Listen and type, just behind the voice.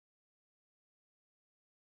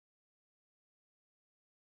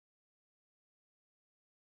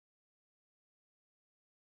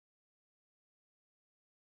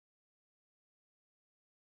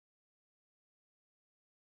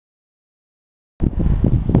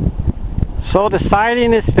So the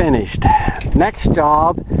siding is finished. Next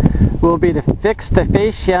job will be to fix the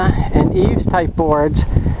fascia and eaves type boards,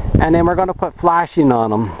 and then we're going to put flashing on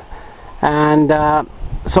them. And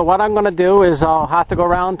so what I'm going to do is I'll have to go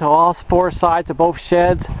around to all four sides of both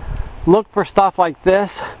sheds, look for stuff like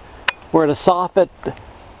this where the soffit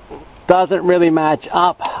doesn't really match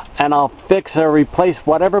up, and I'll fix or replace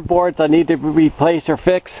whatever boards I need to replace or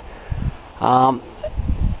fix.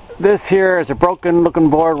 This here is a broken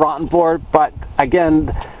looking board, rotten board, but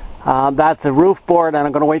again, that's a roof board, and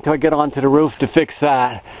I'm going to wait till I get onto the roof to fix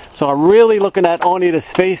that. So I'm really looking at only the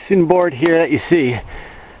spacing board here that you see.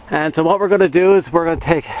 And so what we're going to do is we're going to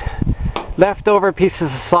take leftover pieces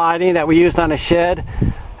of siding that we used on a shed,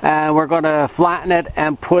 and we're going to flatten it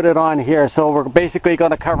and put it on here. So we're basically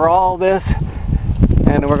going to cover all this,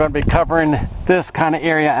 and we're going to be covering this kind of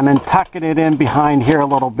area and then tucking it in behind here a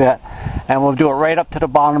little bit. And we'll do it right up to the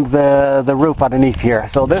bottom of the roof underneath here.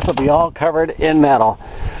 So this will be all covered in metal.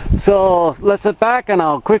 So let's sit back and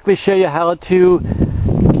I'll quickly show you how to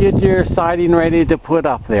get your siding ready to put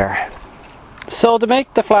up there. So to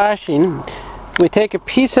make the flashing, we take a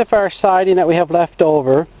piece of our siding that we have left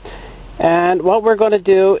over, and what we're going to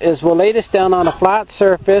do is we'll lay this down on a flat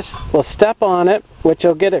surface, we'll step on it, which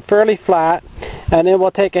will get it fairly flat, and then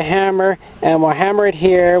we'll take a hammer and we'll hammer it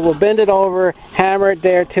here, we'll bend it over, hammer it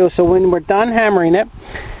there too, so when we're done hammering it,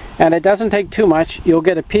 and it doesn't take too much, you'll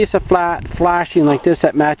get a piece of flat flashing like this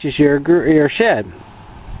that matches your shed.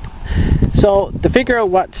 So to figure out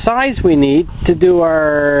what size we need to do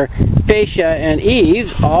our fascia and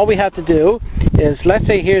eaves, all we have to do is, let's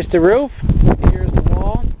say here's the roof, here's the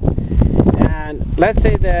wall, and let's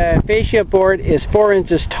say the fascia board is 4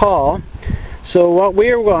 inches tall. So what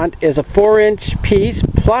we want is a 4-inch piece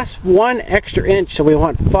plus 1 extra inch, so we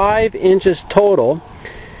want 5 inches total.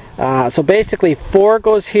 So basically 4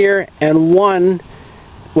 goes here and 1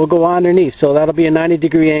 will go underneath, so that'll be a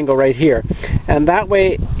 90-degree angle right here, and that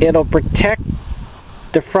way it'll protect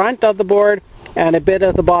the front of the board and a bit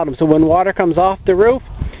of the bottom, so when water comes off the roof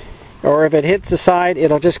or if it hits the side,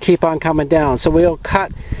 it'll just keep on coming down. So we'll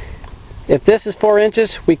cut, if this is 4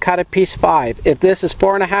 inches, we cut a piece 5. If this is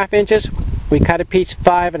 4.5 inches, we cut a piece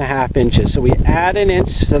 5.5 inches. So we add an inch,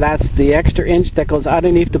 so that's the extra inch that goes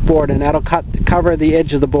underneath the board, and that'll cover the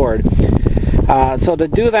edge of the board. So to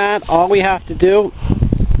do that, all we have to do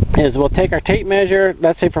is we'll take our tape measure,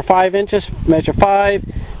 let's say for 5 inches, measure 5,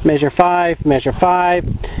 measure 5, measure 5,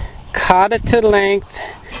 cut it to length,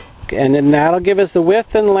 and then that'll give us the width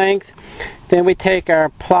and length. Then we take our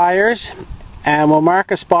pliers and we'll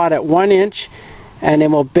mark a spot at 1 inch, and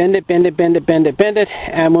then we'll bend it, bend it, bend it, bend it, bend it,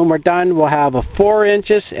 and when we're done we'll have a 4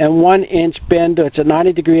 inches and 1 inch bend. It's a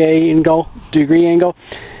 90-degree angle,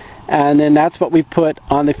 and then that's what we put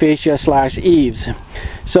on the fascia / eaves.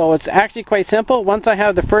 So it's actually quite simple. Once I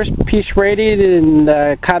have the first piece ready and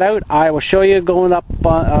cut out, I will show you going up.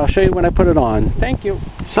 I'll show you when I put it on. Thank you.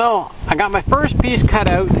 So I got my first piece cut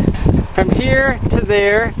out. From here to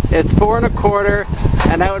there, it's 4 1/4,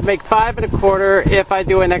 and that would make 5 1/4 if I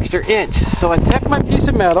do an extra inch. So I took my piece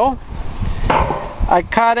of metal, I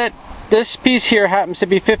cut it. This piece here happens to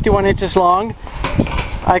be 51 inches long.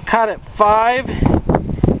 I cut it 5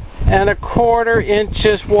 1/4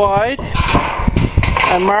 inches wide.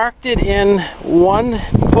 I marked it in 1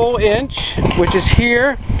 full inch, which is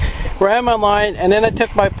here, ran my line, and then I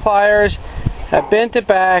took my pliers, I bent it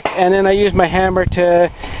back, and then I used my hammer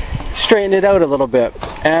to straighten it out a little bit.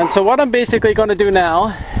 And so what I'm basically going to do now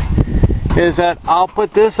is that I'll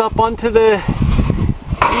put this up onto the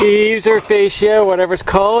eaves or fascia, whatever it's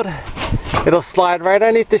called. It'll slide right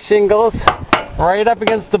underneath the shingles, right up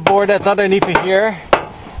against the board that's underneath it here,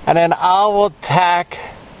 and then I will tack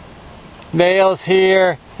nails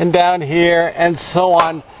here and down here and so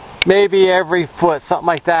on, maybe every foot, something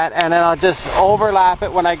like that, and then I'll just overlap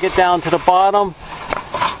it when I get down to the bottom,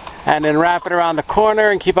 and then wrap it around the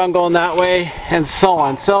corner and keep on going that way and so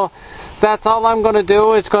on. So that's all I'm going to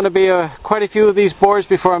do. It's going to be quite a few of these boards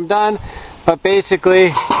before I'm done, but basically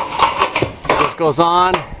it just goes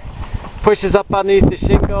on, pushes up underneath the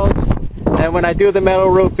shingles, and when I do the metal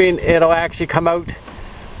roofing, it'll actually come out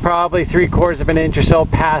probably 3/4 of an inch or so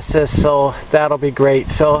past this, so that'll be great.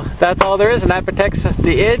 So that's all there is, and that protects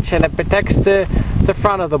the edge and it protects the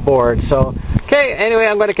front of the board. So okay, anyway,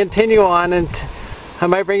 I'm going to continue on, and I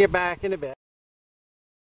might bring it back in a bit.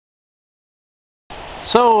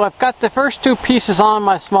 So I've got the first 2 pieces on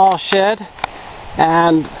my small shed,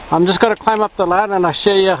 and I'm just going to climb up the ladder and I'll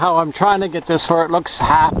show you how I'm trying to get this where it looks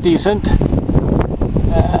half decent.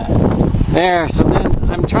 There, so then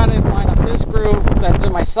I'm trying to line up this groove that's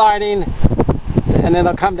in my siding, and then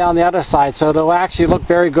it'll come down the other side, so it'll actually look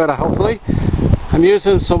very good, hopefully. I'm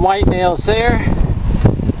using some white nails there.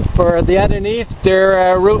 For the underneath,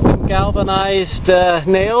 they're roofing galvanized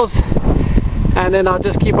nails, and then I'll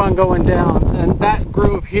just keep on going down. And that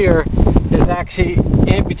groove here is actually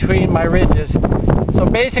in between my ridges. So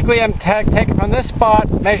basically I'm taking from this spot,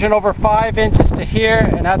 measuring over 5 inches to here,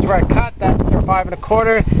 and that's where I cut. That's 5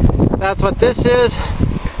 1/4. That's what this is.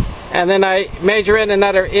 And then I measure in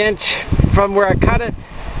another inch from where I cut it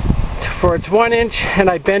for it's 1 inch, and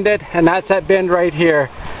I bend it, and that's that bend right here.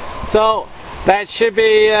 So that should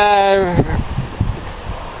be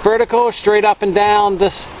vertical, straight up and down.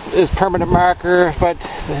 This is permanent marker, but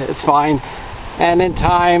it's fine. And in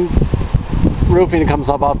time, roofing comes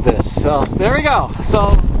above this. So there we go.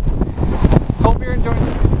 So hope you're enjoying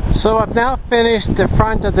it. So I've now finished the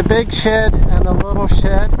front of the big shed and the little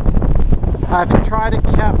shed. I've tried to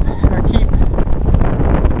keep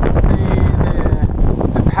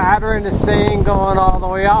the pattern the same going all the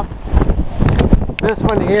way up. This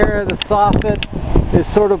one here, the soffit, is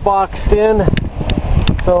sort of boxed in.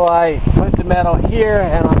 So I put the metal here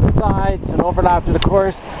and on the sides and overlap to the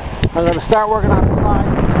course. I'm going to start working on the sides.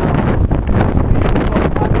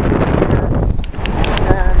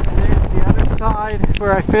 And there's the other side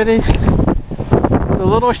where I finished. The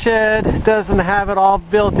little shed doesn't have it all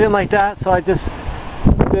built in like that, so I just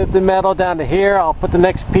did the metal down to here. I'll put the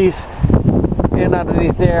next piece in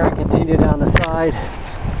underneath there and continue down the side.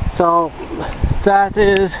 So that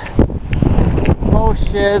is both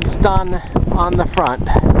sheds done on the front.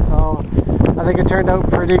 So I think it turned out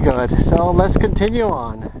pretty good. So let's continue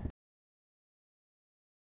on.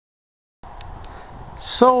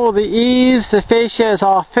 So the eaves, the fascia is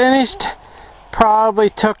all finished. Probably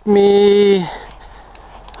took me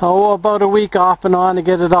about a week off and on to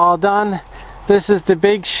get it all done. This is the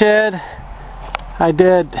big shed. I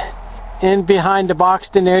did in behind the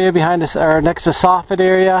boxed in area, behind this, or next to soffit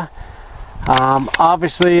area.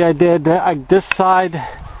 Obviously I did this side.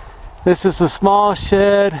 This is the small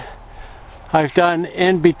shed. I've done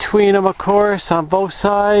in between them, of course, on both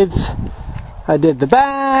sides. I did the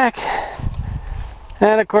back,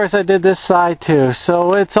 and of course I did this side too.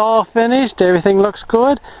 So it's all finished. Everything looks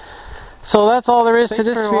good. So that's all there is to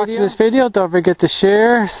this video. Don't forget to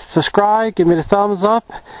share, subscribe, give me the thumbs up,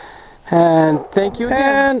 and thank you again.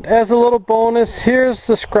 And as a little bonus, here's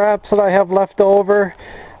the scraps that I have left over.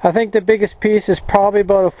 I think the biggest piece is probably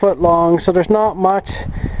about 1 foot long, so there's not much.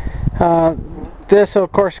 This will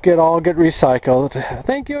of course all get recycled.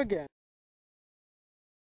 Thank you again.